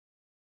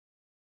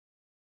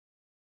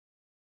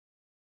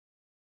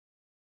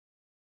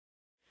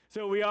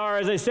So we are,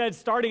 as I said,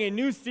 starting a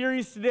new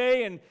series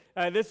today,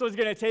 and this was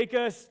going to take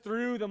us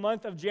through the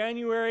month of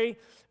January,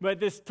 but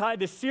this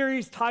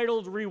series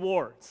titled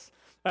Rewards.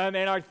 And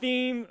our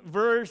theme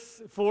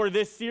verse for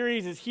this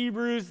series is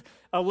Hebrews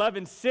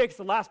 11:6,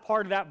 the last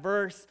part of that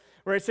verse,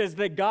 where it says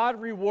that God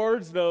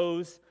rewards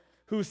those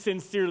who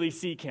sincerely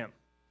seek Him.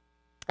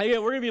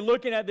 Again, we're going to be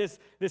looking at this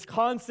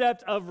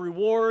concept of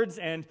rewards,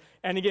 and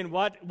again,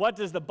 what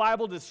does the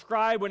Bible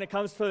describe when it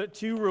comes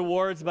to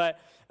rewards? But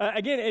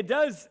again, it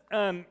does,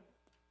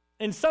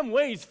 in some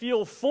ways,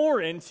 feel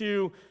foreign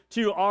to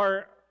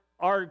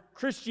our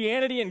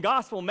Christianity and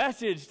gospel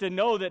message to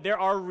know that there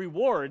are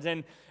rewards.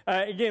 And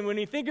again, when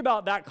you think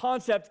about that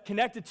concept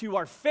connected to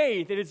our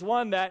faith, it is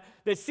one that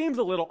seems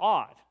a little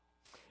odd.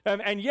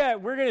 And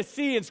yet, we're going to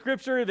see in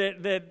Scripture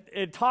that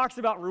it talks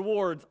about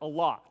rewards a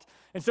lot.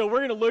 And so we're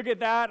going to look at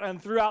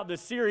that throughout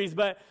this series.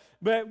 But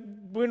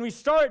when we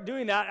start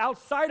doing that,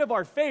 outside of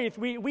our faith,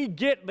 we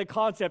get the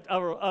concept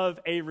of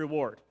a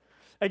reward.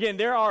 Again,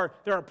 there are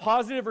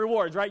positive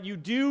rewards, right? You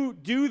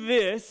do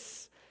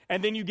this,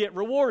 and then you get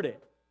rewarded.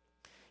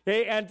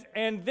 Okay,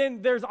 and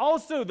then there's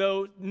also,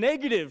 though,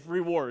 negative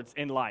rewards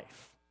in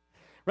life,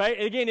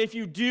 right? Again, if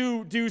you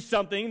do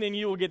something, then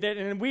you will get that.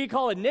 And we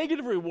call a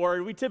negative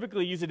reward, we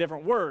typically use a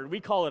different word.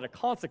 We call it a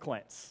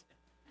consequence,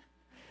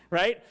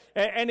 right?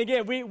 And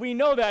again, we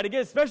know that,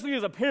 again, especially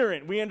as a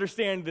parent, we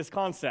understand this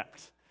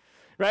concept,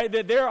 right?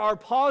 That there are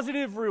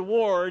positive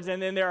rewards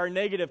and then there are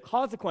negative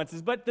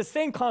consequences, but the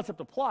same concept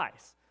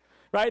applies,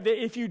 right?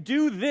 That if you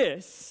do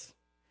this,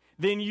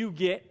 then you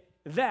get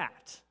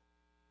that.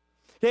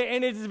 Okay,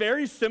 and it's a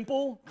very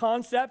simple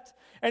concept,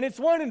 and it's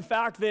one, in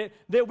fact,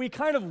 that we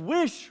kind of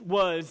wish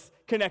was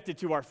connected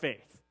to our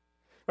faith.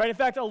 Right? In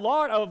fact, a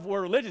lot of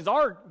religions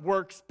are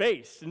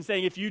works-based and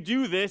saying if you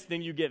do this,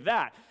 then you get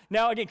that.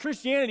 Now, again,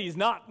 Christianity is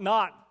not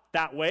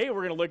that way. We're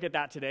going to look at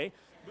that today.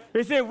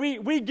 They say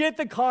we get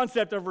the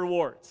concept of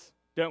rewards,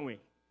 don't we?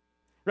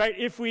 Right?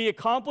 If we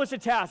accomplish a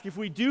task, if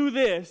we do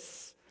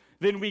this,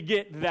 then we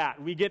get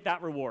that. We get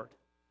that reward.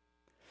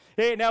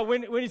 Okay, now,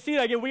 when you see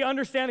that, again, we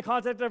understand the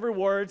concept of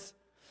rewards.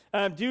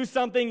 Do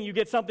something, you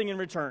get something in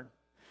return.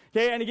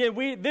 Okay, and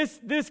again,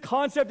 this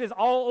concept is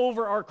all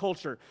over our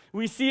culture.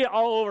 We see it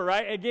all over,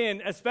 right?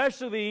 Again,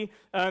 especially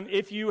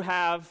if you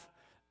have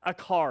a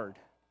card,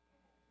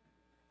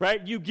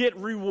 right? You get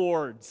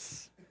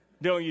rewards,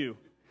 don't you?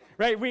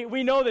 Right?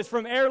 We know this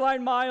from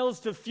airline miles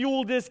to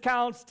fuel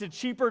discounts to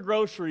cheaper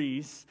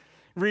groceries.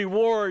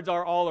 Rewards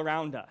are all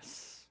around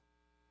us.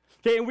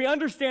 Okay, and we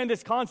understand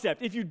this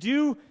concept. If you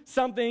do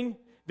something,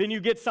 then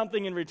you get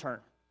something in return.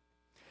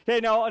 Okay,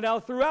 now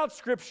throughout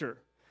Scripture,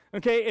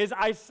 okay, as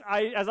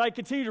I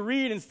continue to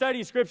read and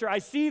study Scripture, I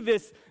see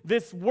this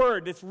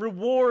word, this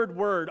reward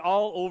word,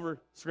 all over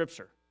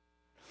Scripture.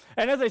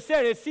 And as I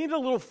said, it seems a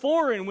little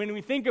foreign when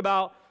we think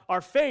about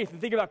our faith and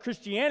think about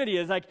Christianity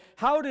as like,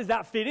 how does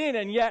that fit in?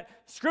 And yet,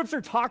 Scripture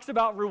talks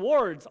about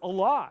rewards a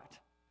lot.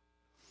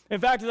 In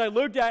fact, as I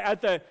looked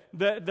at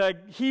the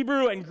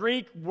Hebrew and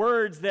Greek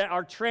words that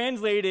are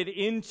translated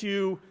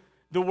into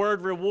the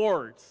word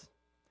rewards,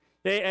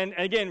 and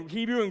again,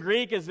 Hebrew and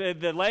Greek is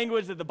the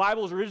language that the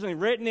Bible was originally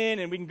written in,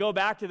 and we can go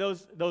back to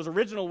those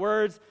original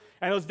words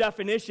and those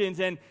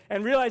definitions and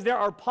realize there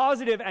are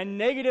positive and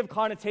negative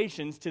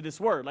connotations to this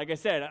word. Like I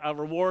said, a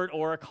reward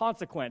or a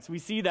consequence. We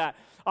see that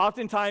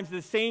oftentimes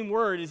the same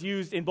word is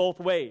used in both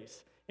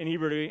ways in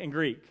Hebrew and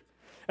Greek.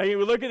 And we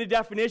look at the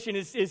definition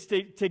is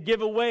to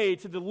give away,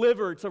 to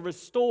deliver, to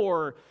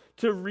restore,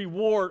 to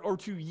reward, or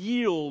to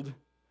yield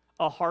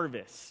a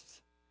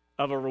harvest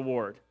of a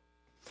reward.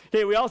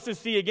 Okay, we also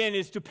see, again,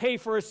 is to pay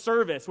for a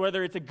service,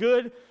 whether it's a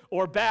good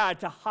or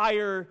bad, to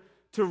hire,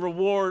 to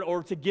reward,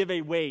 or to give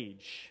a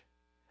wage.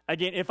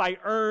 Again, if I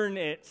earn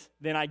it,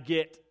 then I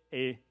get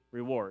a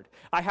reward.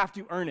 I have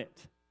to earn it.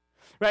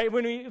 Right?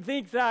 When we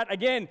think that,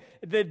 again,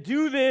 that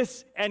do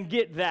this and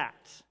get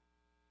that.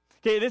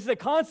 Okay, this is a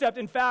concept,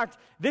 in fact,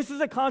 this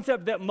is a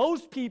concept that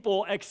most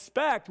people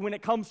expect when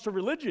it comes to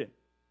religion.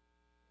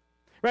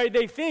 Right?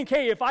 They think,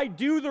 hey, if I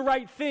do the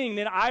right thing,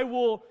 then I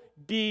will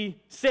be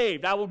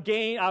saved. I will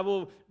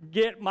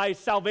get my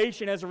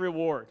salvation as a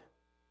reward.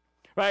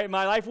 Right?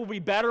 My life will be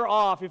better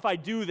off if I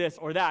do this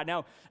or that.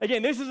 Now,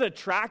 again, this is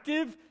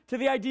attractive to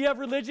the idea of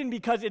religion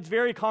because it's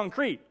very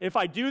concrete. If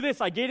I do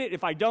this, I get it.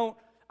 If I don't,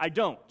 I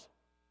don't.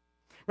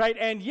 Right?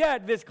 And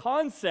yet, this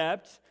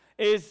concept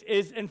is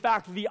in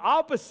fact the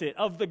opposite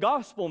of the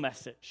gospel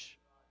message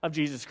of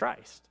Jesus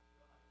Christ.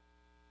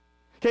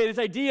 Okay, this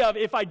idea of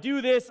if I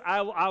do this,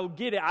 I'll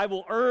get it. I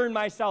will earn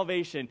my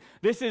salvation.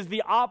 This is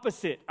the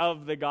opposite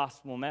of the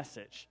gospel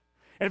message.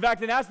 And in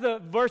fact, and that's the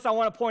verse I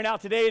want to point out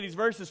today, these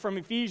verses from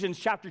Ephesians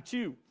chapter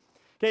 2,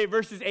 okay,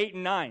 verses 8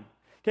 and 9,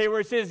 okay,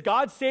 where it says,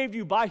 God saved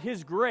you by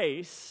His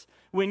grace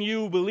when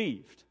you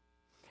believed.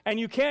 And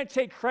you can't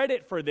take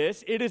credit for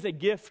this. It is a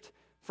gift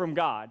from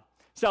God.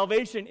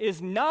 Salvation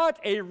is not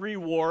a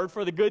reward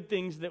for the good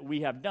things that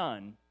we have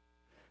done.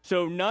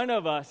 So none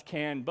of us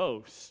can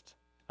boast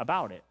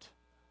about it.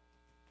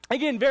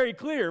 Again, very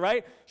clear,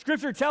 right?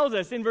 Scripture tells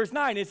us in verse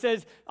 9, it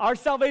says, our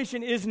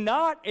salvation is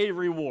not a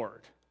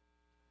reward.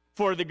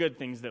 for the good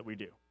things that we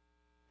do.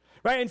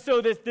 Right? And so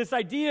this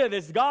idea,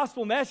 this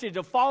gospel message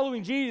of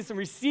following Jesus and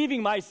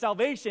receiving my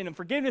salvation and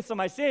forgiveness of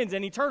my sins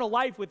and eternal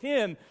life with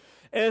him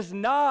is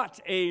not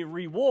a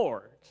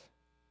reward,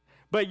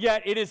 but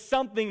yet it is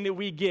something that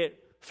we get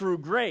through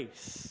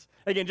grace.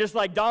 Again, just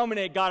like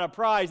Dominic got a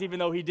prize even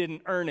though he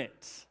didn't earn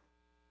it.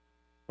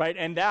 Right?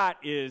 And that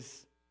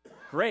is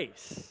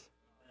grace.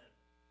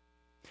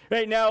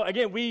 Right? Now,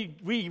 again,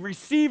 we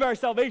receive our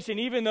salvation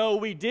even though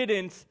we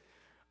didn't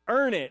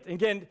earn it.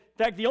 Again,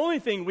 in fact, the only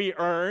thing we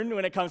earn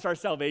when it comes to our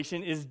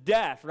salvation is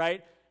death,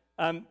 right?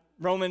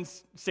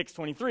 Romans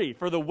 6:23,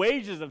 for the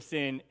wages of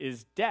sin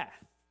is death.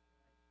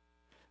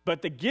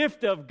 But the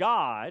gift of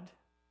God,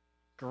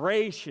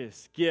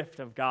 gracious gift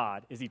of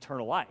God, is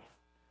eternal life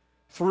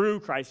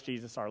through Christ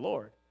Jesus our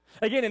Lord.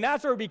 Again, and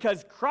that's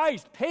because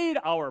Christ paid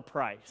our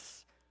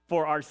price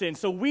for our sins,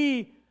 so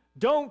we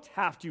don't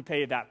have to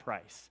pay that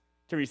price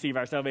to receive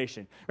our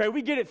salvation, right?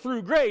 We get it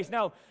through grace.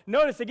 Now,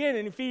 notice again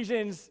in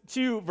Ephesians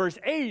 2, verse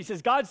 8, it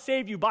says, God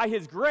saved you by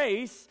his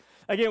grace.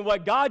 Again,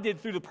 what God did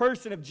through the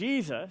person of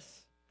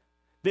Jesus,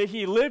 that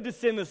he lived a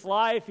sinless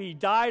life, he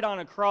died on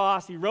a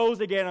cross, he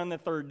rose again on the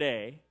third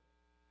day,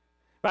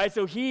 right?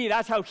 So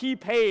that's how he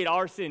paid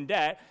our sin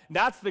debt.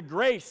 That's the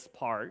grace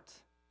part.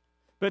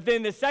 But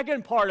then the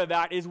second part of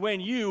that is when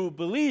you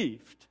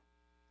believed,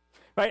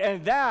 right?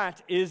 And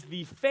that is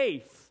the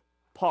faith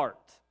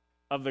part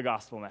of the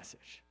gospel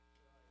message.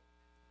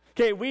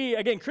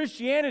 Okay,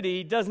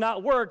 Christianity does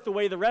not work the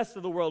way the rest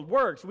of the world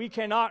works. We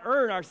cannot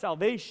earn our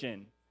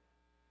salvation.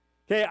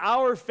 Okay,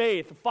 our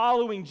faith,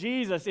 following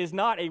Jesus, is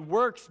not a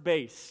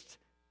works-based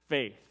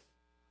faith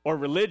or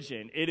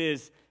religion. It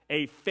is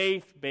a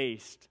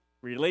faith-based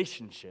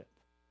relationship.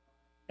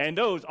 And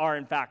those are,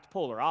 in fact,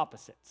 polar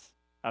opposites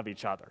of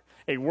each other.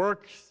 A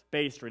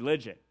works-based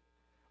religion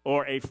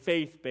or a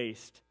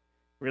faith-based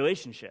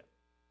relationship.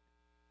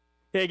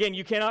 Okay, again,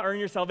 you cannot earn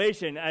your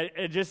salvation.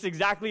 Just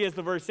exactly as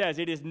the verse says,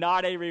 it is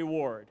not a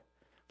reward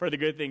for the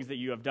good things that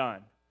you have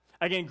done.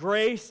 Again,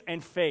 grace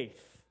and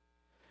faith.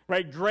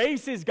 Right?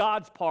 Grace is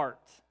God's part.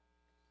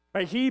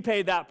 Right? He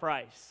paid that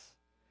price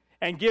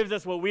and gives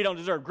us what we don't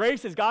deserve.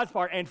 Grace is God's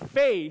part, and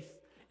faith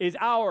is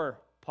our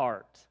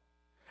part.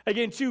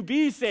 Again, to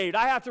be saved,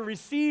 I have to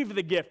receive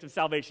the gift of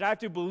salvation. I have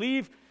to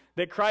believe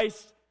that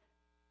Christ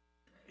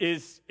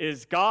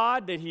is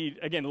God, that he,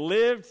 again,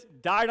 lived,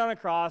 died on a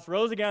cross,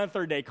 rose again on the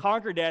third day,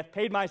 conquered death,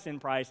 paid my sin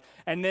price,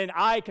 and then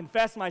I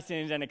confess my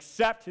sins and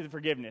accept the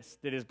forgiveness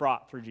that is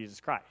brought through Jesus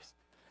Christ.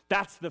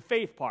 That's the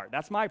faith part.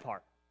 That's my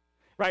part.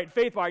 Right?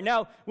 Faith part.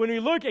 Now, when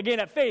we look again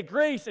at faith,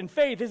 grace and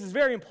faith, this is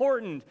very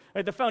important,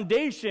 right? The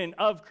foundation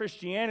of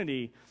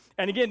Christianity.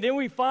 And again, then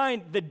we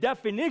find the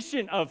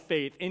definition of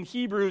faith in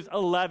Hebrews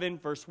 11,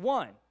 verse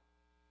 1.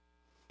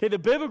 Okay, the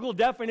biblical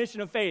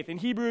definition of faith in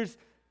Hebrews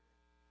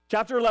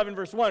chapter 11,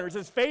 verse 1, where it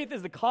says, faith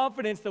is the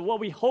confidence that what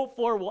we hope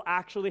for will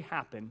actually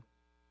happen.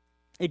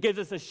 It gives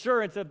us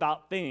assurance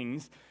about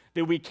things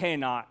that we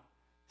cannot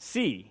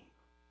see.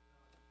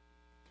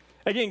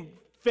 Again,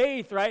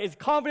 faith, right, is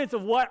confidence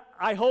of what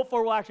I hope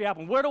for will actually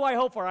happen. What do I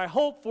hope for? I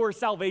hope for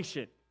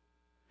salvation.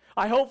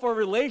 I hope for a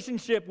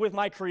relationship with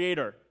my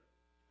Creator.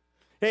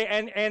 Okay,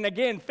 and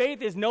again,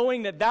 faith is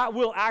knowing that that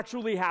will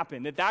actually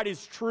happen, that that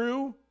is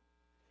true,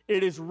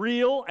 it is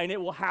real, and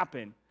it will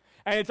happen.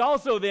 And it's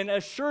also then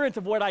assurance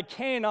of what I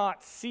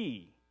cannot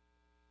see.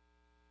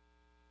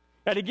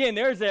 And again,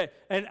 there's the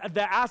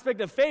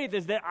aspect of faith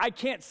is that I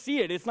can't see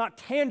it. It's not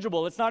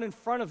tangible. It's not in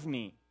front of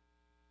me.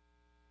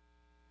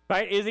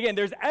 Right? Is again,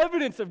 there's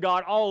evidence of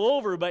God all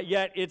over, but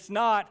yet it's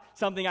not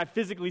something I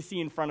physically see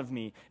in front of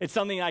me. It's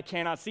something I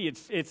cannot see.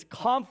 It's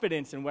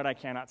confidence in what I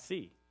cannot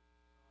see.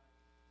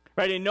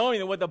 Right? And knowing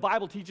that what the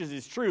Bible teaches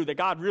is true, that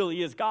God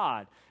really is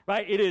God.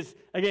 Right? It is,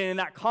 again, in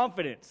that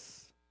confidence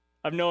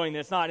of knowing that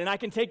it's not. And I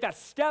can take that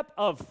step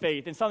of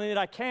faith in something that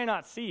I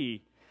cannot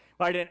see,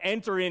 right, and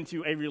enter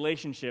into a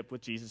relationship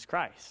with Jesus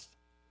Christ.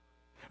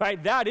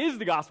 Right? That is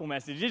the gospel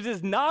message. It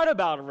is not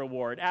about a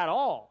reward at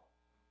all.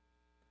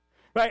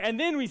 Right? And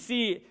then we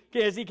see,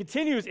 as he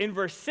continues in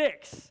verse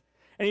 6,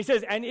 and he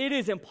says, and it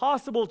is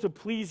impossible to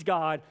please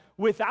God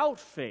without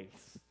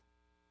faith.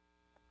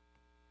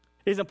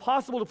 It is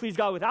impossible to please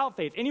God without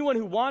faith. Anyone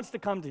who wants to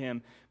come to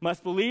him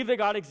must believe that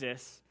God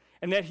exists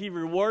and that he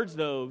rewards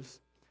those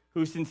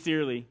who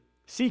sincerely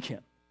seek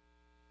him.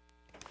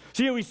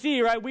 So here we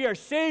see, right, we are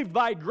saved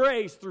by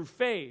grace through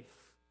faith.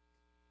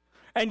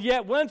 And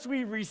yet once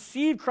we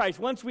receive Christ,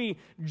 once we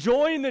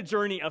join the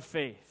journey of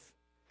faith,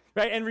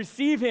 right, and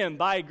receive him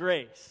by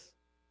grace,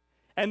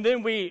 and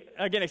then we,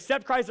 again,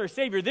 accept Christ our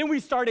Savior, then we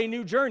start a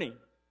new journey,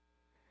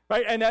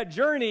 right? And that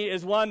journey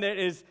is one that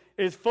is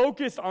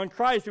focused on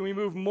Christ, and we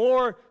move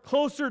more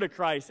closer to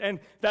Christ. And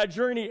that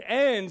journey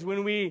ends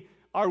when we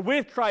are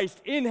with Christ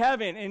in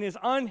heaven in his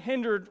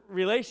unhindered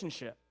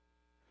relationship.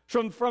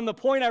 From the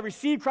point I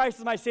receive Christ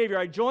as my Savior,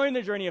 I join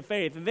the journey of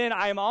faith, and then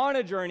I am on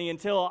a journey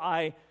until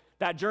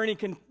that journey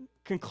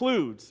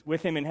concludes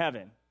with him in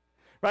heaven.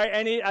 right?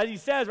 And as he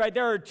says, right,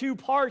 there are two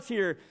parts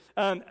here.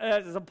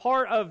 As a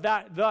part of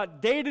that, the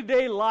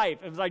day-to-day life,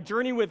 as I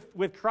journey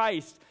with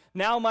Christ,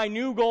 now my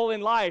new goal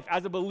in life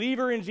as a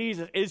believer in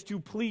Jesus is to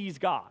please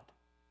God.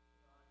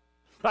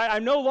 Right?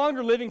 I'm no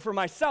longer living for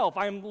myself.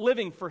 I'm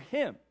living for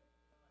him.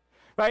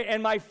 Right?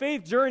 And my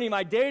faith journey,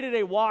 my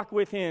day-to-day walk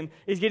with him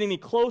is getting me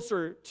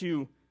closer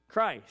to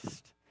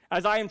Christ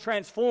as I am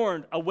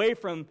transformed away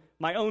from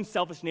my own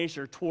selfish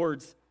nature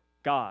towards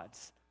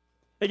God's.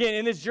 Again,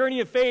 in this journey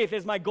of faith,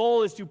 as my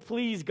goal is to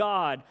please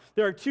God,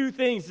 there are two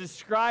things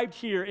described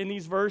here in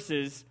these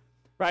verses,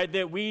 right,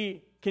 that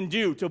we can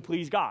do to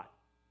please God.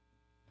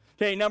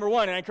 Okay, number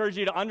one, and I encourage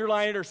you to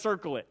underline it or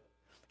circle it.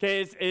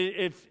 Okay,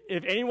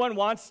 if anyone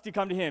wants to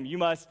come to him, you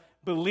must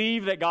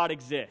believe that God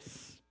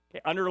exists.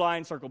 Okay,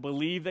 underline, circle,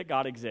 believe that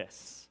God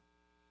exists.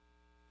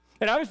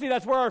 And obviously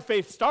that's where our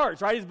faith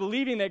starts, right, is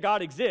believing that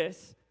God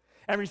exists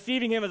and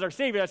receiving him as our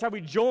Savior. That's how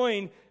we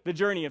join the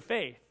journey of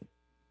faith.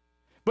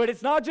 But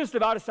it's not just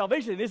about a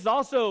salvation. This is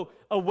also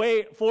a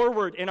way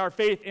forward in our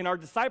faith, in our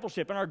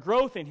discipleship, and our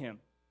growth in him,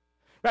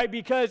 right?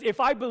 Because if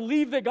I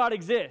believe that God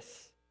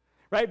exists,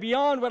 right,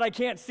 beyond what I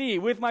can't see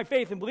with my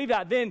faith and believe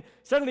that, then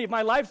suddenly if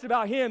my life's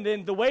about him,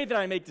 then the way that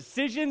I make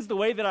decisions, the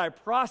way that I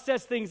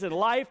process things in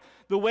life,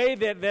 the way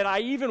that I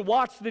even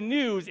watch the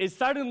news is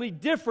suddenly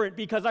different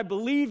because I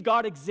believe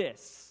God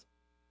exists,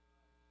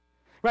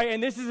 right?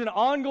 And this is an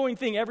ongoing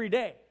thing every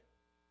day.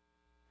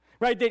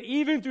 Right, that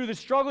even through the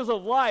struggles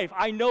of life,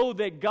 I know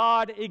that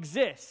God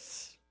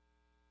exists.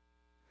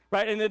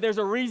 Right, and that there's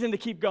a reason to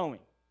keep going.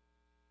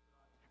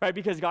 Right,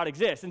 because God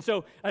exists. And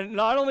so,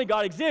 not only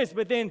God exists,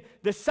 but then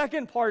the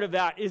second part of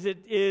that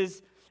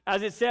is,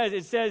 as it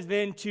says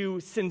then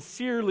to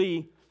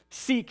sincerely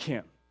seek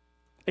him.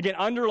 Again,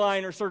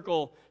 underline or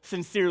circle,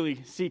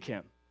 sincerely seek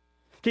him.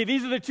 Okay,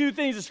 these are the two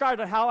things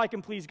described on how I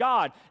can please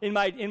God in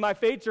my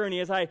faith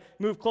journey as I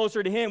move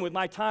closer to him with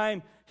my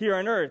time here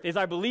on earth, is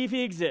I believe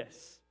he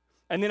exists.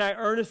 And then I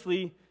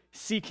earnestly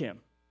seek him.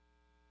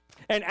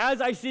 And as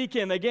I seek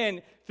him,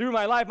 again, through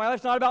my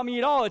life's not about me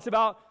at all. It's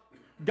about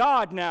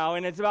God now,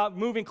 and it's about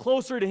moving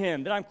closer to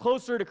him, that I'm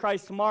closer to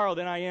Christ tomorrow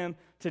than I am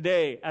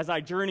today as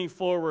I journey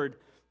forward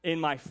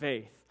in my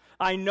faith.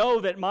 I know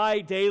that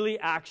my daily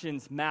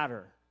actions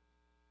matter.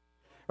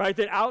 Right?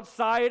 That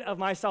outside of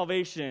my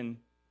salvation,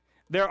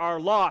 there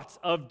are lots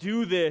of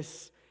do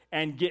this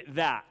and get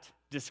that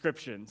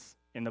descriptions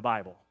in the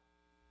Bible.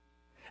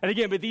 And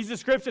again, but these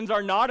descriptions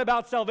are not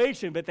about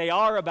salvation, but they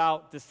are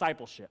about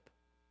discipleship.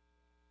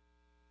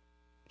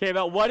 Okay,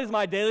 about what does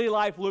my daily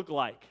life look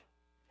like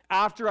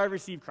after I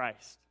receive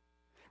Christ?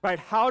 Right,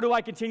 how do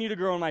I continue to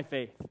grow in my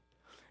faith?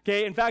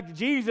 Okay, in fact,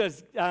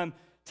 Jesus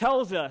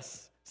tells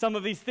us some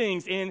of these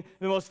things in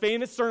the most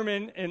famous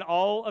sermon in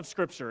all of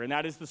Scripture, and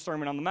that is the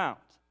Sermon on the Mount.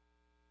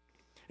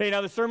 Okay,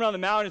 now the Sermon on the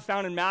Mount is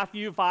found in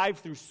Matthew 5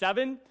 through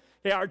 7.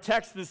 Okay, our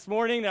text this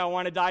morning that I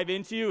want to dive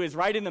into is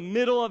right in the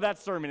middle of that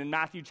sermon in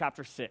Matthew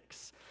chapter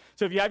 6.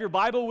 So if you have your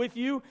Bible with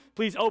you,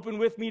 please open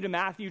with me to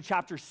Matthew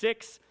chapter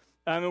 6,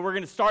 and we're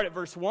going to start at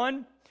verse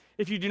 1.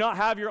 If you do not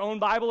have your own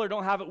Bible or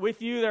don't have it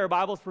with you, there are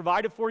Bibles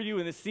provided for you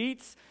in the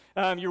seats.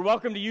 You're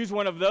welcome to use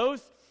one of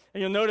those.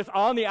 And you'll notice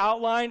on the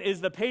outline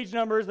is the page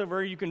numbers of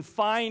where you can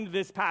find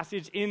this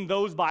passage in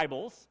those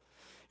Bibles.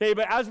 Okay,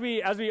 but as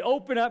we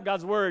open up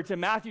God's Word to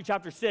Matthew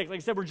chapter 6, like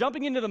I said, we're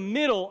jumping into the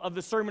middle of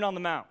the Sermon on the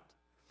Mount.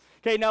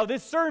 Okay, now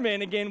this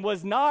sermon, again,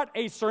 was not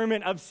a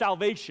sermon of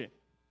salvation.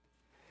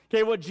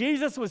 Okay, what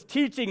Jesus was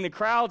teaching the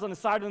crowds on the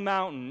side of the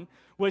mountain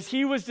was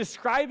he was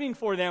describing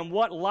for them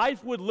what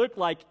life would look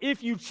like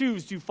if you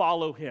choose to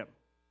follow him.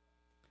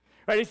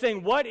 Right, he's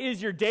saying, what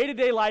is your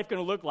day-to-day life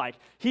going to look like?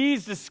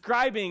 He's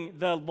describing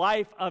the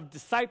life of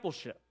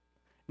discipleship,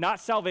 not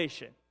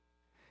salvation.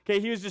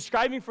 Okay, he was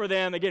describing for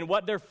them, again,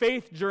 what their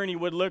faith journey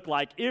would look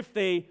like if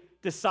they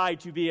decide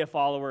to be a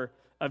follower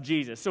of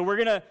Jesus. So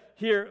we're going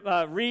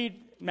to read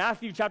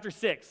Matthew chapter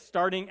 6,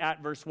 starting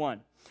at verse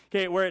 1,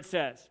 okay, where it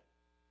says,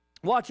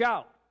 "Watch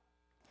out.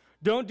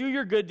 Don't do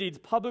your good deeds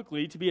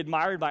publicly to be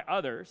admired by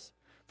others,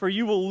 for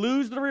you will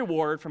lose the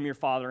reward from your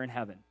Father in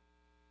heaven.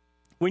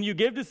 When you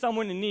give to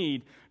someone in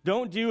need,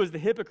 don't do as the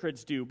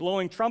hypocrites do,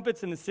 blowing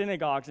trumpets in the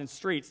synagogues and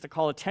streets to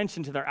call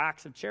attention to their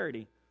acts of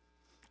charity.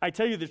 I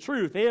tell you the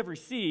truth, they have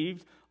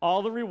received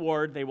all the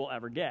reward they will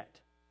ever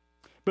get.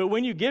 But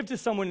when you give to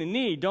someone in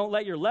need, don't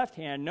let your left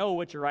hand know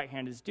what your right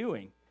hand is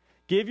doing.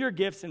 Give your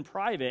gifts in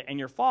private, and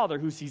your Father,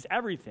 who sees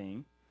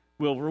everything,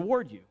 will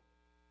reward you.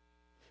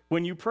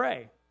 When you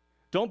pray,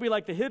 don't be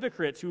like the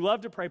hypocrites who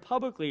love to pray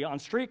publicly on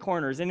street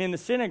corners and in the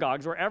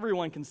synagogues where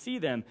everyone can see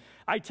them.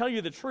 I tell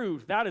you the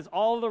truth, that is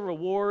all the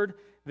reward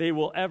they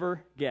will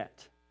ever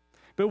get.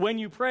 But when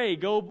you pray,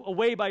 go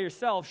away by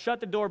yourself, shut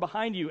the door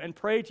behind you, and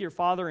pray to your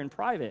Father in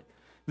private.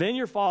 Then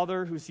your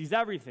Father, who sees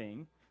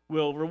everything,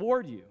 will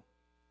reward you.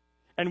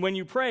 And when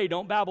you pray,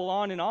 don't babble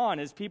on and on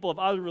as people of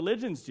other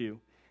religions do.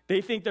 They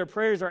think their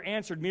prayers are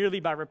answered merely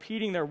by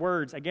repeating their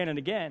words again and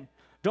again.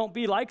 Don't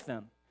be like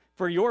them,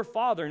 for your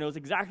Father knows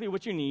exactly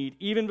what you need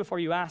even before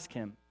you ask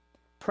him.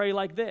 Pray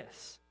like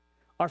this: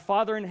 Our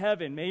Father in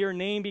heaven, may your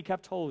name be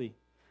kept holy.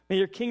 May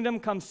your kingdom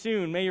come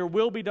soon. May your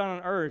will be done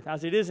on earth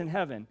as it is in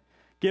heaven.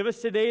 Give us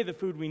today the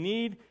food we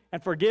need,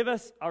 and forgive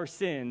us our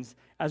sins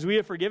as we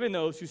have forgiven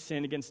those who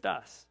sin against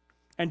us.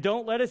 And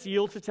don't let us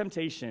yield to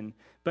temptation,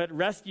 but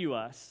rescue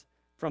us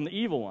from the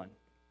evil one.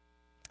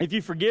 If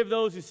you forgive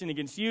those who sin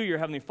against you, your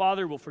heavenly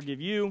Father will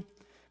forgive you.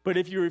 But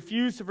if you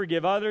refuse to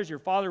forgive others, your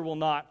Father will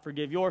not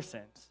forgive your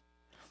sins.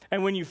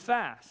 And when you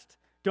fast,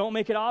 don't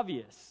make it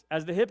obvious,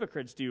 as the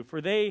hypocrites do, for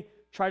they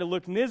try to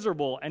look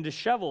miserable and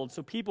disheveled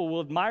so people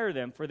will admire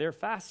them for their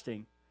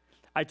fasting.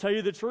 I tell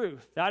you the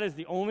truth, that is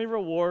the only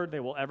reward they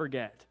will ever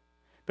get.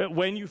 But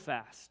when you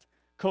fast,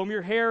 comb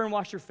your hair and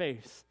wash your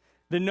face.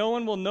 Then no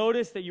one will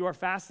notice that you are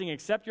fasting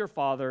except your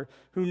Father,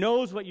 who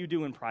knows what you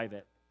do in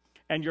private.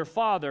 And your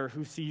Father,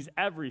 who sees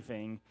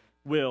everything,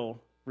 will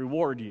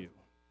reward you.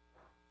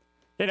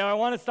 You know, I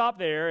want to stop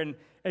there. And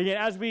again,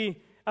 as we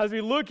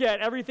look at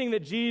everything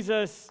that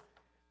Jesus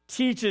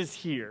teaches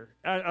here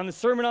on the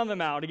Sermon on the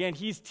Mount, again,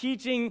 he's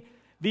teaching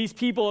these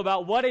people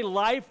about what a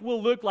life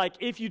will look like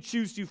if you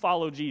choose to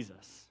follow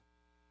Jesus.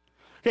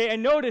 Okay,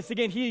 and notice,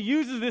 again, he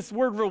uses this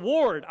word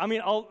reward,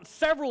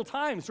 several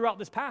times throughout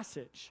this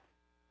passage.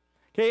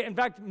 Okay, in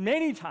fact,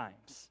 many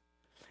times.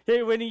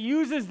 Okay, when he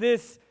uses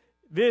this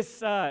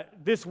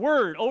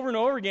word over and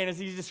over again as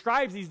he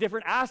describes these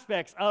different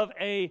aspects of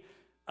a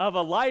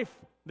life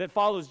that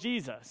follows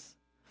Jesus.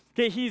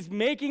 Okay, he's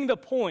making the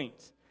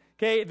point,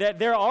 okay, that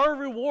there are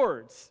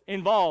rewards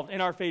involved in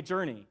our faith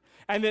journey,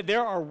 and that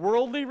there are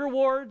worldly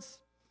rewards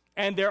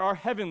and there are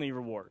heavenly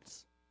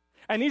rewards.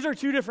 And these are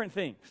two different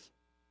things.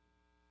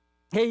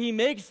 Okay, he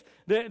makes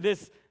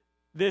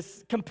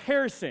this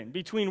comparison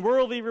between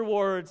worldly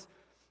rewards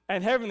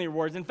and heavenly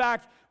rewards. In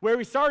fact, where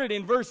we started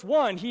in verse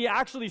 1, he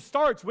actually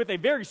starts with a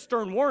very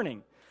stern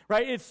warning,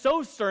 right? It's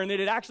so stern that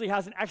it actually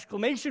has an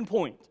exclamation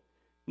point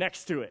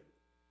next to it,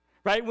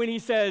 right? When he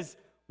says,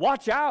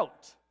 watch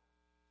out.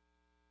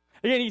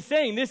 Again, he's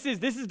saying this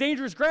is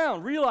dangerous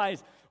ground.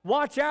 Realize,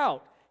 watch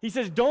out. He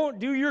says, don't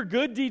do your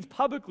good deeds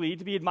publicly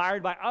to be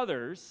admired by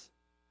others,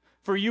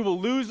 for you will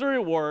lose the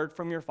reward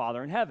from your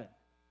Father in heaven.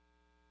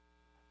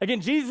 Again,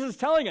 Jesus is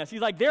telling us,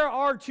 he's like, there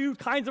are two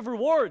kinds of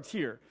rewards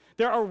here.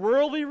 There are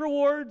worldly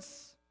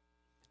rewards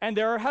and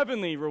there are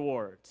heavenly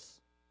rewards.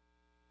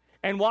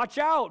 And watch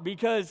out,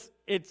 because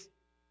it's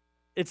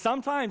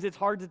sometimes it's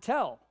hard to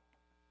tell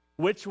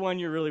which one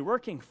you're really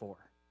working for.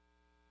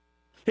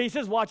 He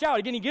says, watch out.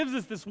 Again, he gives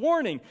us this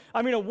warning.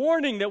 A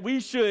warning that we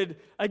should,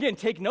 again,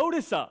 take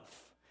notice of.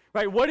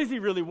 Right? What is he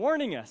really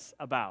warning us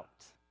about?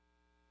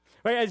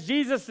 Right? As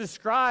Jesus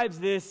describes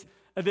this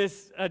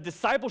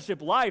discipleship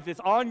life,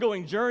 this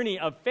ongoing journey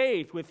of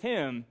faith with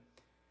him,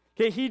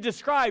 okay, he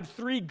describes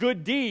 3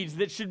 good deeds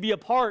that should be a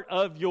part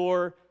of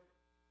your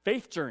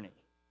faith journey.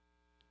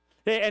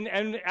 Okay,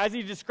 and as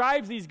he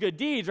describes these good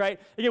deeds, right,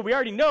 again, we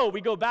already know,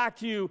 we go back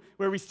to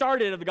where we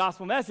started of the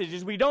gospel message,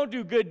 is we don't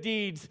do good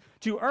deeds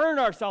to earn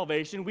our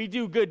salvation. We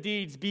do good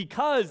deeds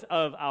because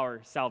of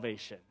our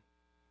salvation.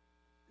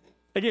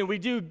 Again, we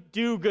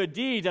do good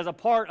deeds as a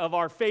part of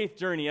our faith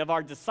journey, of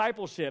our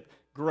discipleship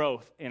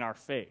growth in our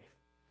faith.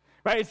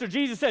 Right? And so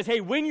Jesus says, hey,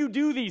 when you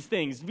do these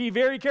things, be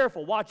very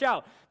careful, watch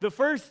out. The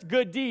first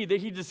good deed that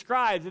he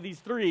describes of these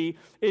 3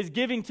 is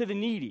giving to the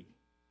needy.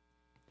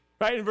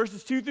 Right? In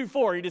verses 2 through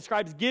 4, he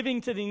describes giving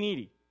to the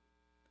needy.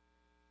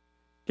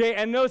 Okay,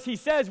 and notice he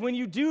says, when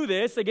you do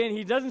this, again,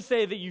 he doesn't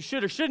say that you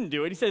should or shouldn't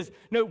do it. He says,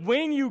 no,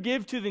 when you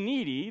give to the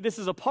needy, this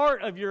is a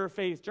part of your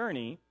faith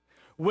journey.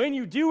 When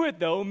you do it,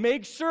 though,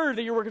 make sure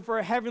that you're working for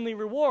a heavenly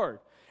reward.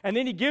 And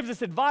then he gives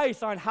us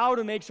advice on how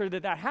to make sure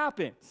that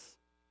happens.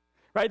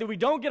 Right? That we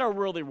don't get our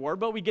worldly reward,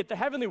 but we get the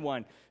heavenly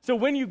one. So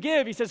when you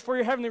give, he says, for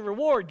your heavenly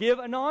reward, give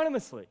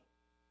anonymously.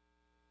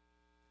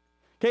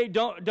 Okay,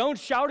 don't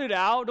shout it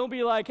out. Don't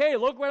be like, hey,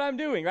 look what I'm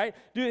doing, right?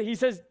 He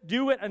says,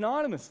 do it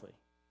anonymously.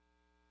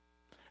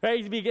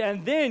 Right?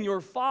 And then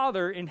your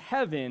Father in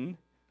heaven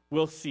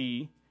will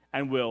see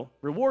and will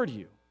reward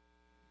you.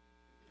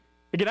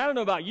 Again, I don't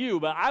know about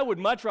you, but I would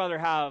much rather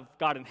have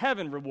God in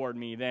heaven reward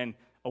me than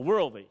a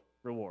worldly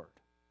reward.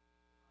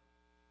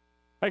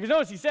 Right? Because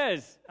notice he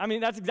says,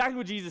 that's exactly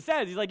what Jesus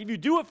says. He's like, if you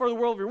do it for the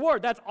world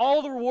reward, that's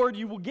all the reward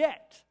you will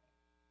get.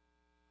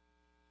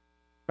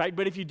 Right?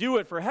 But if you do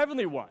it for a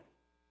heavenly one,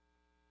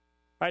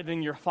 right,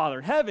 then your Father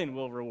in heaven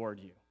will reward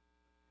you.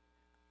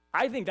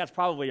 I think that's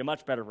probably a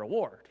much better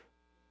reward.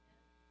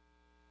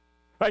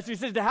 Right? So he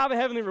says to have a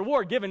heavenly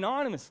reward, give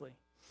anonymously.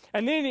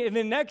 And then in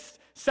the next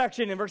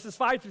section, in verses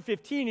 5 through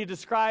 15, he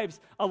describes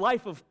a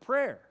life of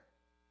prayer.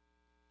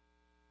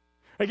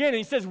 Again,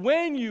 he says,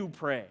 when you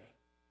pray.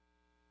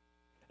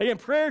 Again,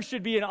 prayer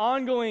should be an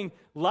ongoing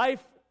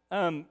life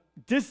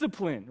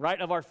discipline, right,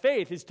 of our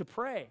faith, is to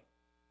pray.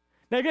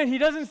 Now, again, he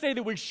doesn't say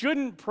that we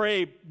shouldn't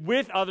pray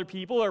with other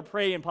people or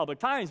pray in public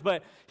times,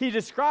 but he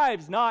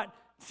describes not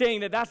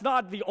saying that that's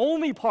not the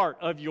only part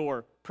of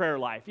your prayer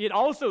life. It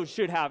also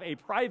should have a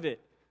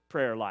private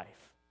prayer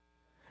life,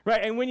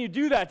 right? And when you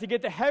do that, to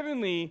get the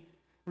heavenly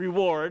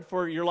reward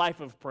for your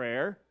life of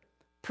prayer,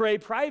 pray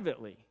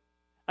privately.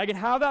 Again,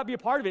 how that be a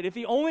part of it? If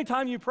the only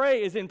time you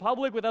pray is in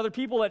public with other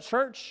people at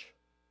church,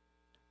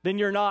 then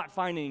you're not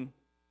finding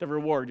the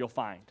reward you'll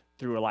find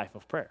through a life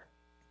of prayer.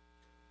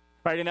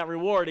 Right? And that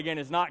reward, again,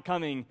 is not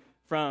coming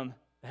from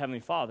the Heavenly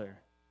Father.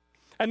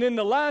 And then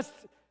the last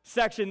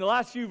section, the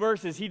last few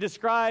verses, he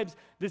describes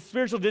the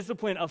spiritual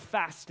discipline of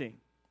fasting.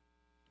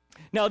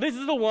 Now, this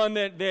is the one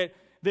that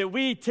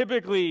we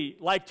typically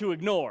like to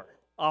ignore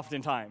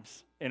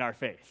oftentimes in our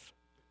faith.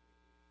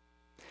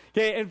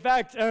 Okay, in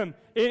fact,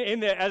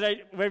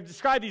 we've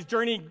described these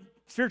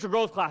spiritual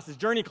growth classes,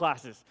 journey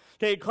classes.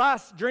 Okay,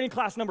 journey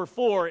class number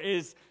 4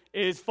 is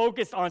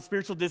focused on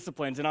spiritual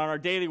disciplines and on our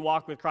daily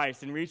walk with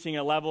Christ and reaching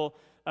a level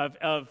of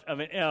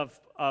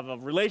a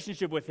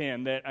relationship with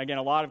Him that, again,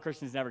 a lot of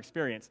Christians never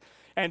experience.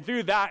 And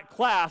through that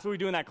class, what we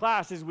do in that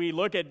class is we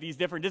look at these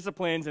different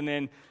disciplines and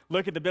then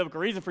look at the biblical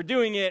reason for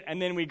doing it,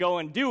 and then we go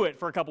and do it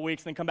for a couple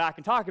weeks and then come back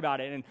and talk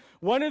about it. And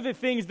one of the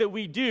things that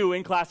we do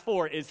in class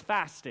 4 is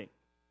fasting.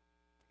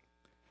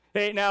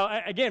 Okay,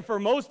 now, again, for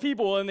most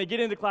people, when they get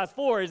into class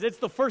 4, it's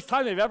the first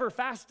time they've ever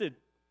fasted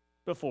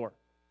before.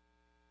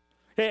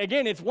 Okay,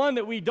 again, it's one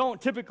that we don't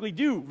typically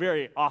do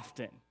very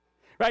often.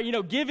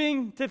 Right?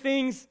 Giving to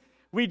things,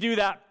 we do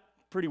that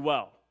pretty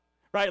well.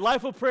 Right?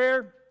 Life of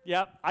prayer,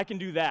 yep, I can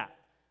do that.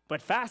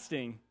 But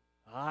fasting,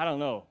 I don't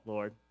know,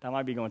 Lord. That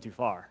might be going too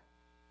far.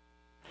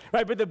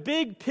 Right? But the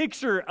big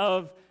picture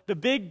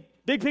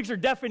picture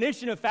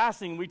definition of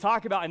fasting we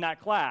talk about in that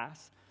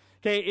class,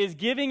 okay, is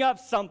giving up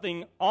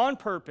something on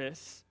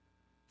purpose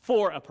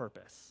for a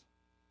purpose.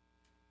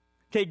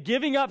 Okay,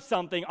 giving up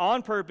something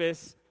on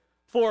purpose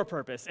for a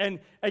purpose. And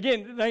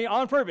again,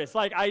 on purpose,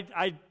 like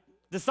I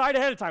decide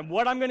ahead of time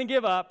what I'm going to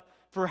give up,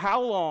 for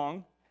how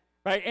long,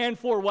 right, and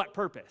for what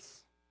purpose.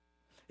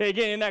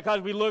 Again, in that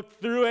class, we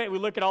look through it. We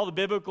look at all the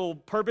biblical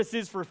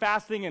purposes for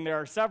fasting, and there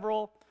are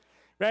several,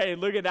 right? And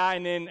look at that,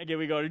 and then, again,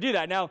 we go to do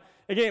that. Now,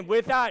 again,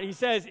 with that, he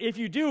says, if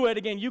you do it,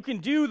 again, you can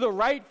do the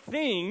right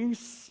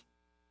things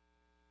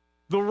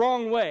the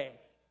wrong way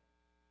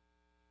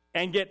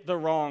and get the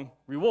wrong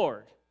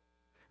reward,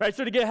 right?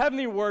 So to get a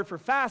heavenly reward for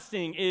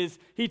fasting is,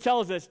 he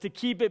tells us, to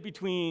keep it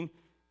between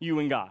you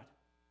and God.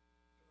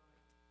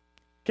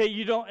 Okay,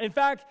 in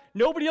fact,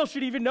 nobody else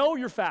should even know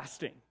you're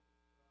fasting.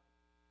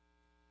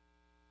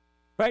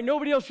 Right?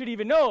 Nobody else should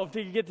even know if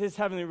you get this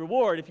heavenly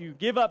reward if you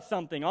give up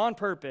something on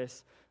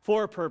purpose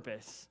for a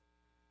purpose.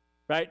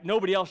 Right?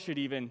 Nobody else should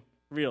even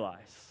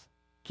realize.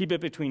 Keep it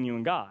between you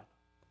and God.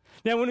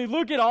 Now, when we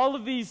look at all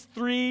of these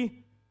 3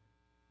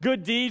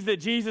 good deeds that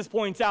Jesus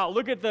points out,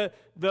 look at the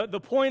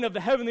point of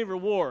the heavenly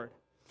reward.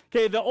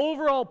 Okay, the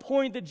overall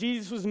point that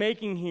Jesus was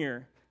making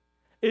here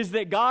is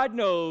that God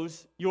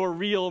knows your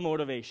real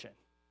motivation.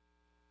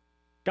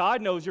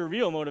 God knows your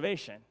real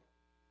motivation.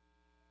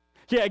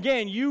 Yeah,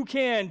 again, you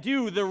can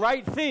do the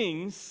right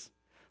things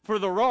for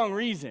the wrong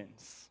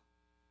reasons.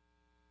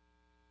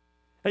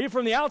 And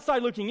from the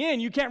outside looking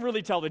in, you can't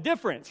really tell the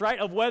difference, right,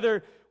 of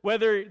whether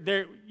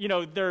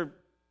their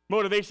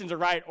motivations are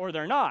right or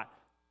they're not.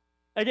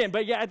 Again,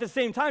 but yeah, at the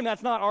same time,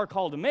 that's not our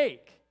call to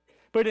make.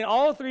 But in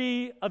all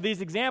 3 of these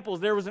examples,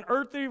 there was an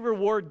earthly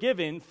reward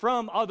given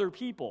from other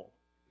people.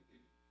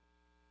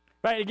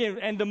 Right, again,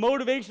 and the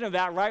motivation of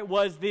that, right,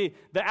 was the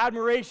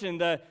admiration,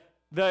 the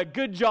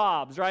good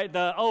jobs, right?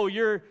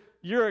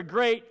 You're a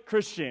great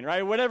Christian,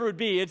 right? Whatever it would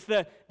be. It's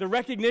the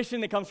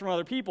recognition that comes from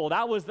other people.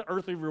 That was the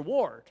earthly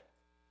reward.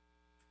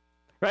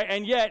 Right?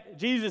 And yet,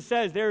 Jesus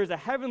says there is a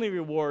heavenly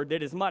reward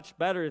that is much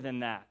better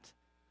than that.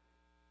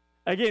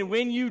 Again,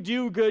 when you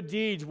do good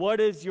deeds, what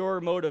is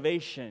your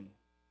motivation?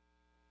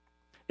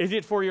 Is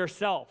it for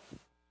yourself?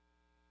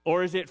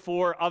 Or is it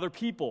for other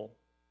people?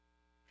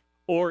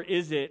 Or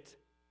is it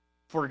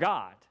for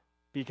God?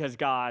 Because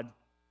God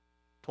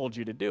told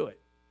you to do it.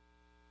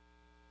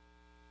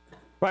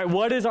 Right,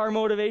 what is our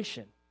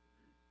motivation?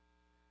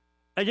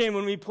 Again,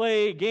 when we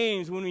play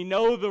games, when we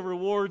know the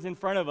rewards in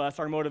front of us,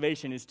 our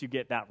motivation is to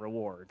get that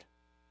reward.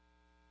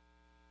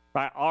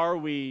 Right, are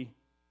we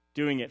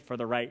doing it for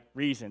the right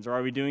reasons, or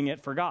are we doing it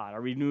for God?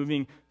 Are we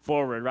moving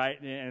forward,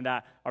 right? And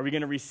are we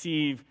going to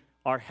receive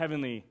our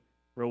heavenly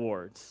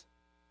rewards?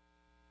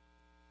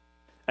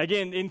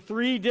 Again, in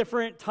 3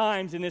 different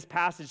times in this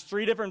passage,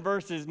 3 different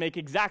verses make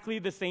exactly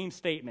the same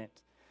statement.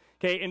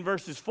 Okay, in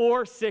verses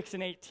 4, 6,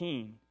 and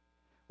 18.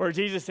 Where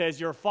Jesus says,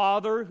 your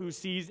Father who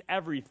sees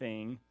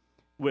everything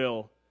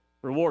will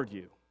reward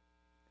you.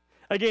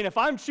 Again, if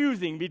I'm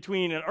choosing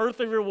between an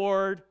earthly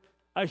reward,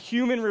 a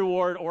human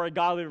reward, or a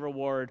godly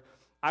reward,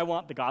 I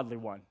want the godly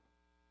one.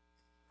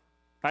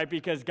 Right?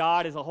 Because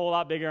God is a whole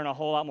lot bigger and a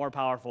whole lot more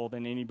powerful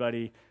than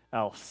anybody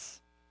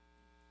else.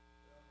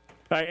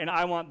 Right? And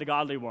I want the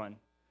godly one.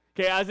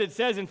 Okay, as it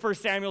says in 1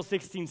 Samuel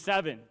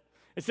 16:7,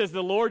 it says,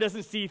 the Lord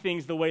doesn't see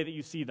things the way that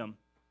you see them.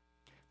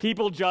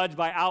 People judge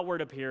by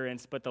outward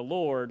appearance, but the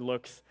Lord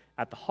looks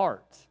at the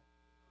heart.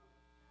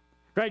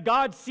 Right?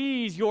 God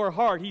sees your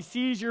heart. He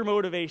sees your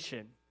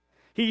motivation.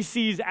 He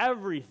sees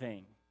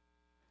everything.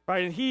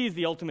 Right? And He's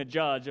the ultimate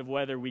judge of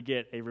whether we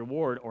get a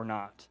reward or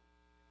not.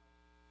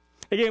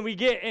 Again,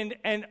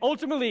 and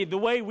ultimately, the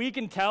way we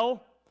can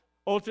tell,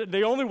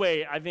 the only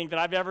way I think that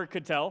I've ever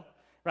could tell,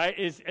 right,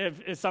 is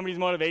if somebody's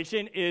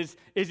motivation is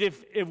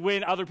if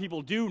when other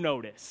people do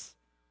notice.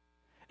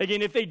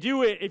 Again, if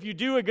you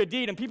do a good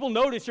deed, and people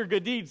notice your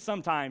good deeds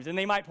sometimes, and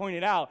they might point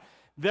it out,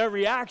 the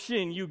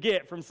reaction you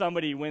get from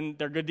somebody when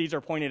their good deeds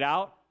are pointed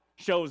out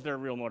shows their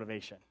real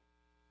motivation.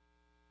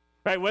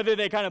 Right? Whether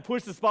they kind of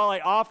push the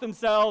spotlight off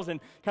themselves and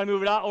kind of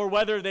move it out, or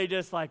whether they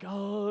just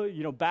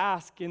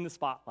bask in the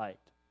spotlight.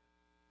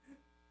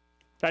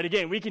 Right?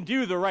 Again, we can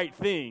do the right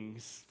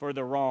things for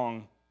the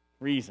wrong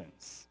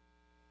reasons.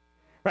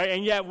 Right?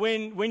 And yet,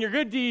 when your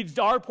good deeds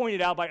are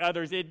pointed out by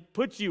others, it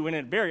puts you in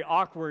a very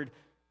awkward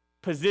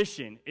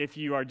position if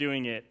you are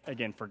doing it,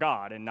 again, for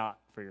God and not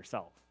for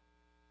yourself.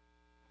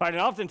 Right?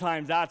 And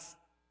oftentimes, that's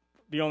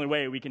the only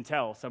way we can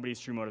tell somebody's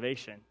true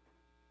motivation.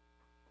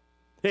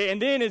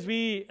 And then as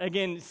we,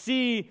 again,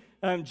 see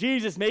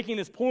Jesus making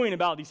this point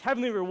about these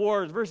heavenly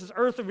rewards versus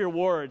earthly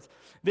rewards,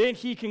 then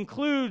he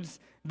concludes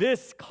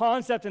this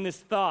concept and this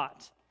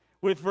thought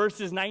with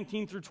verses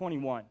 19 through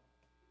 21.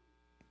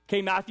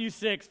 Okay, Matthew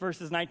 6,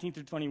 verses 19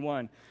 through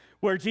 21,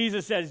 where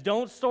Jesus says,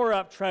 "Don't store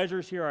up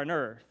treasures here on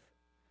earth,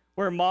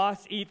 where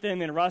moths eat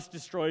them and rust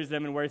destroys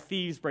them, and where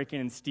thieves break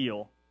in and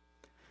steal.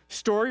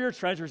 Store your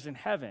treasures in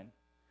heaven,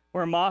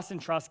 where moss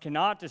and rust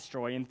cannot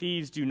destroy, and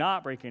thieves do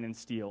not break in and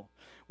steal.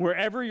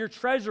 Wherever your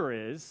treasure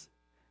is,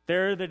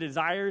 there the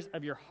desires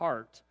of your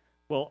heart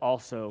will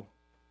also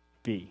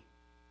be."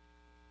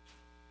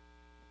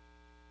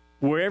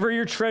 Wherever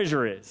your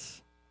treasure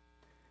is,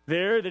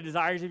 there the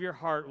desires of your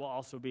heart will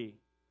also be.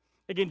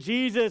 Again,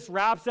 Jesus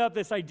wraps up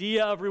this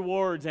idea of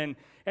rewards and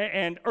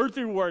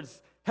earthly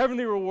rewards,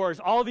 heavenly rewards,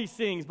 all these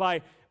things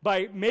by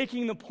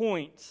making the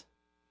point,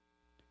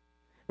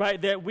 right,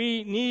 that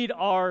we need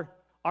our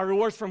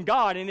rewards from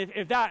God. And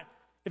if that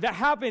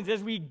happens,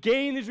 as we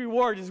gain these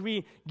rewards, as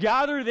we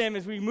gather them,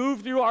 as we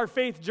move through our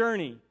faith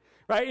journey,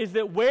 right, is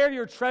that where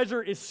your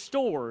treasure is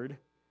stored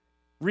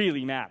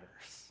really matters.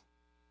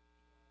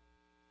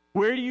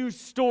 Where do you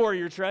store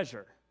your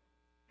treasure?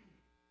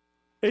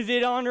 Is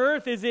it on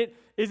earth? Is it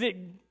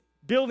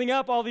building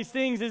up all these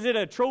things? Is it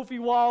a trophy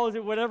wall? Is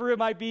it whatever it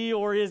might be?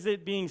 Or is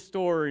it being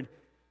stored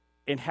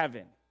in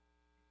heaven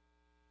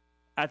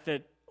at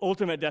the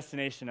ultimate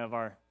destination of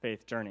our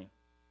faith journey?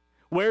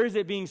 Where is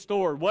it being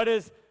stored? What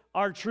is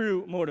our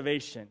true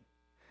motivation?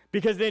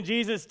 Because then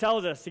Jesus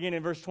tells us, again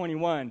in verse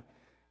 21,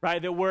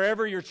 right, that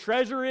wherever your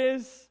treasure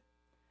is,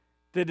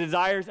 the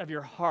desires of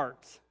your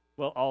heart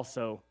will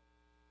also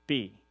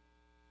be.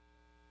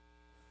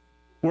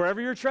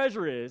 Wherever your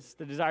treasure is,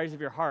 the desires of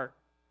your heart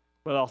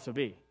will also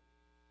be.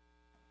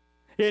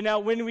 Yeah, now,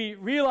 when we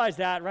realize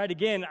that, right,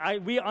 again,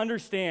 we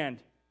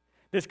understand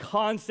this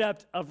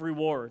concept of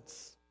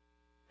rewards.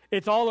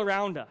 It's all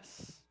around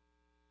us.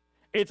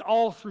 It's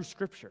all through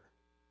Scripture.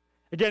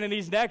 Again, in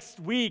these next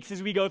weeks,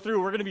 as we go through,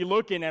 we're going to be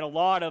looking at a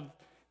lot of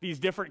these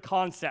different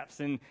concepts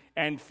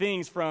and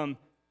things from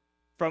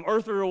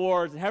earthly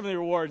rewards and heavenly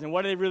rewards, and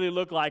what do they really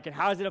look like, and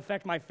how does it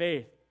affect my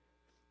faith,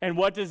 and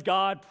what does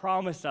God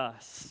promise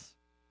us?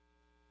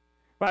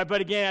 Right,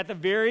 but again, at the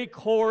very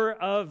core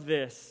of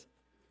this,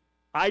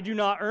 I do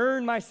not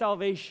earn my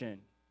salvation.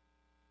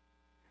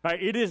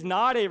 Right? It is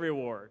not a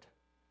reward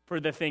for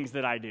the things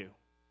that I do.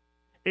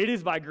 It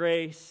is by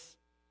grace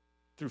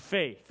through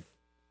faith.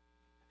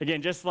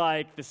 Again, just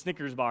like the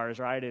Snickers bars,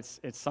 right?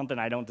 It's something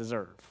I don't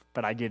deserve,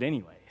 but I get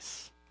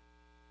anyways.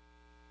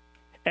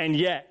 And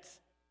yet,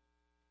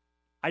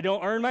 I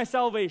don't earn my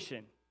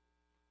salvation.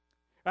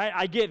 Right?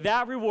 I get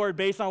that reward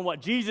based on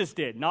what Jesus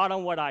did, not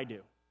on what I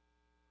do.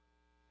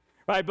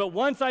 Right, but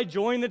once I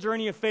join the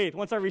journey of faith,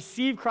 once I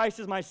receive Christ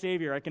as my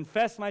Savior, I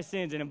confess my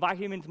sins and invite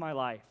Him into my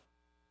life.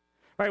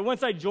 Right,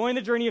 once I join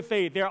the journey of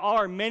faith, there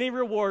are many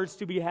rewards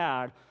to be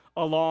had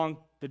along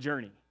the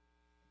journey.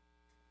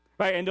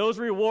 Right, and those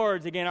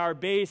rewards, again, are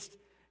based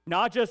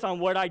not just on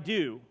what I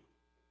do,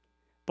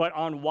 but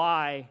on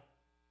why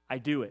I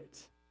do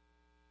it.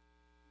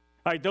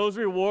 Right, those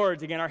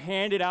rewards, again, are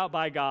handed out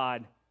by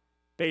God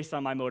based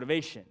on my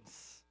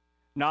motivations,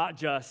 not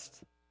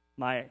just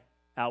my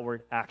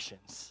outward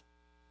actions.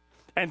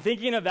 And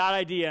thinking of that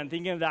idea and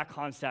thinking of that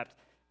concept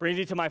brings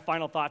me to my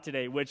final thought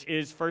today, which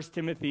is 1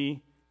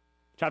 Timothy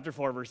chapter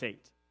 4, verse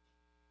 8.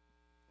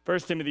 1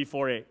 Timothy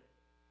 4:8,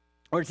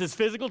 where it says,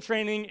 "Physical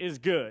training is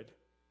good,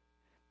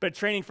 but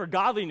training for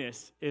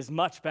godliness is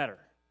much better,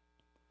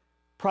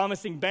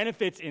 promising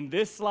benefits in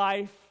this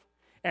life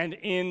and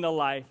in the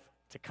life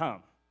to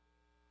come."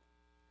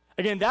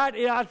 Again,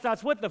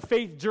 that's what the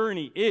faith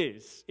journey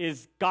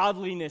is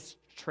godliness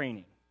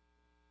training.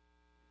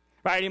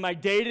 Right, in my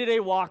day-to-day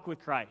walk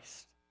with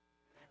Christ.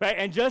 Right,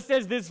 and just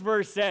as this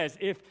verse says,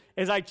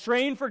 as I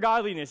train for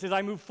godliness, as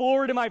I move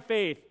forward in my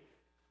faith,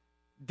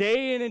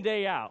 day in and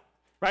day out,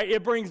 right,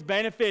 it brings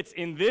benefits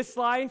in this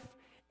life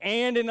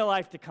and in the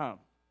life to come.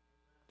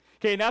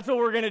 Okay, and that's what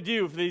we're going to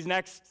do for these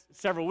next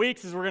several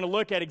weeks, is we're going to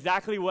look at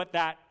exactly what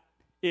that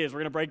is. We're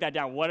going to break that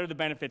down. What are the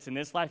benefits in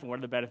this life, and what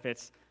are the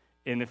benefits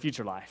in the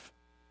future life?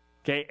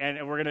 Okay,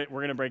 and we're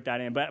gonna break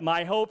that in. But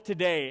my hope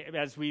today,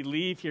 as we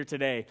leave here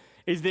today,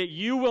 is that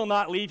you will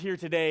not leave here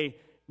today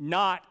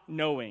not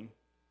knowing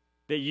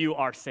that you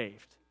are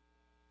saved.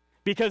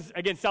 Because,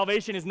 again,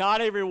 salvation is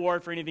not a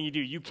reward for anything you do.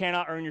 You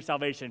cannot earn your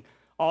salvation.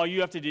 All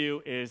you have to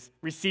do is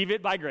receive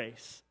it by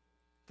grace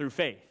through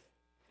faith.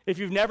 If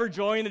you've never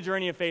joined the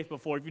journey of faith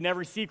before, if you've never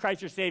received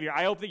Christ your Savior,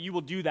 I hope that you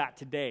will do that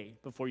today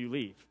before you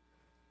leave.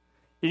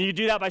 And you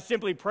do that by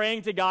simply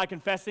praying to God,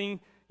 confessing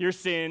your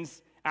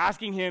sins,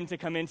 asking him to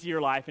come into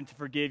your life and to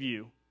forgive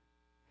you.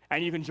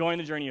 And you can join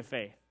the journey of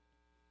faith.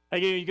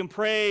 Again, you can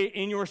pray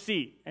in your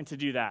seat and to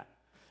do that.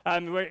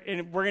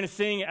 We're going to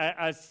sing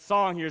a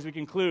song here as we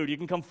conclude. You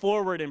can come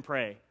forward and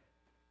pray.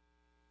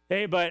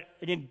 Okay, but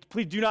again,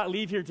 please do not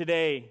leave here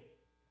today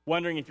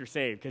wondering if you're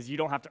saved, because you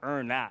don't have to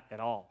earn that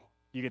at all.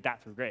 You get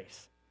that through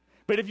grace.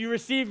 But if you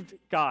received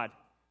God,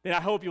 then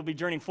I hope you'll be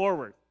journeying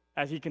forward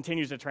as he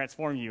continues to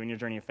transform you in your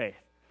journey of faith.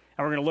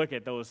 And we're going to look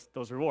at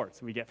those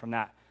rewards we get from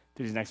that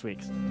through these next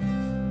weeks.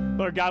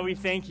 Lord God, we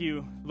thank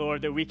you,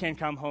 Lord, that we can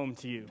come home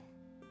to you.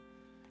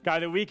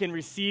 God, that we can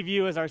receive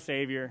you as our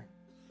Savior.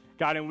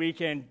 God, and we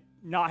can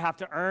not have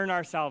to earn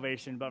our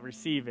salvation, but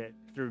receive it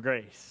through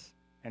grace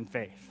and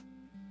faith.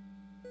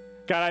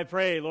 God, I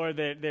pray, Lord,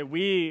 that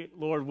we,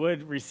 Lord,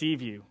 would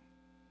receive you.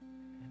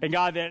 And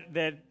God,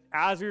 that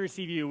as we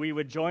receive you, we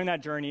would join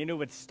that journey and it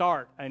would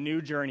start a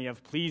new journey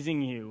of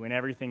pleasing you in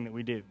everything that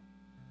we do.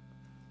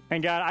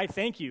 And God, I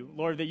thank you,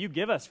 Lord, that you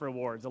give us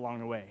rewards along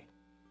the way.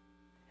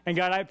 And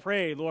God, I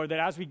pray, Lord, that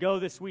as we go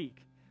this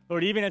week,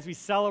 Lord, even as we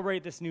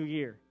celebrate this new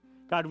year,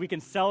 God, we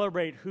can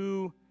celebrate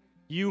who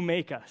you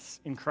make us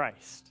in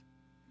Christ.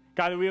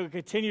 God, that we would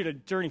continue to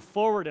journey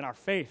forward in our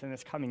faith in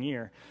this coming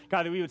year.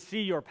 God, that we would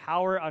see your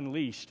power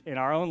unleashed in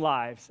our own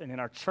lives and in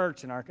our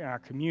church and in our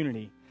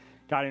community,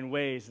 God, in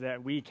ways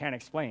that we can't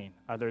explain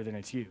other than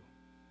it's you.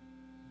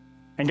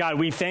 And God,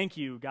 we thank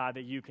you, God,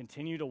 that you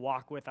continue to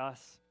walk with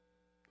us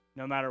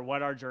no matter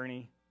what our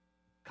journey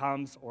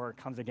comes or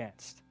comes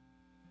against.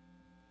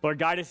 Lord,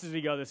 guide us as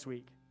we go this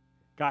week.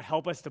 God,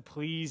 help us to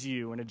please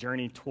you in a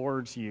journey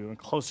towards you and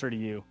closer to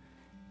you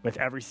with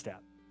every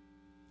step.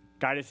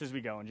 Guide us as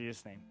we go. In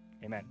Jesus' name,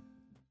 amen.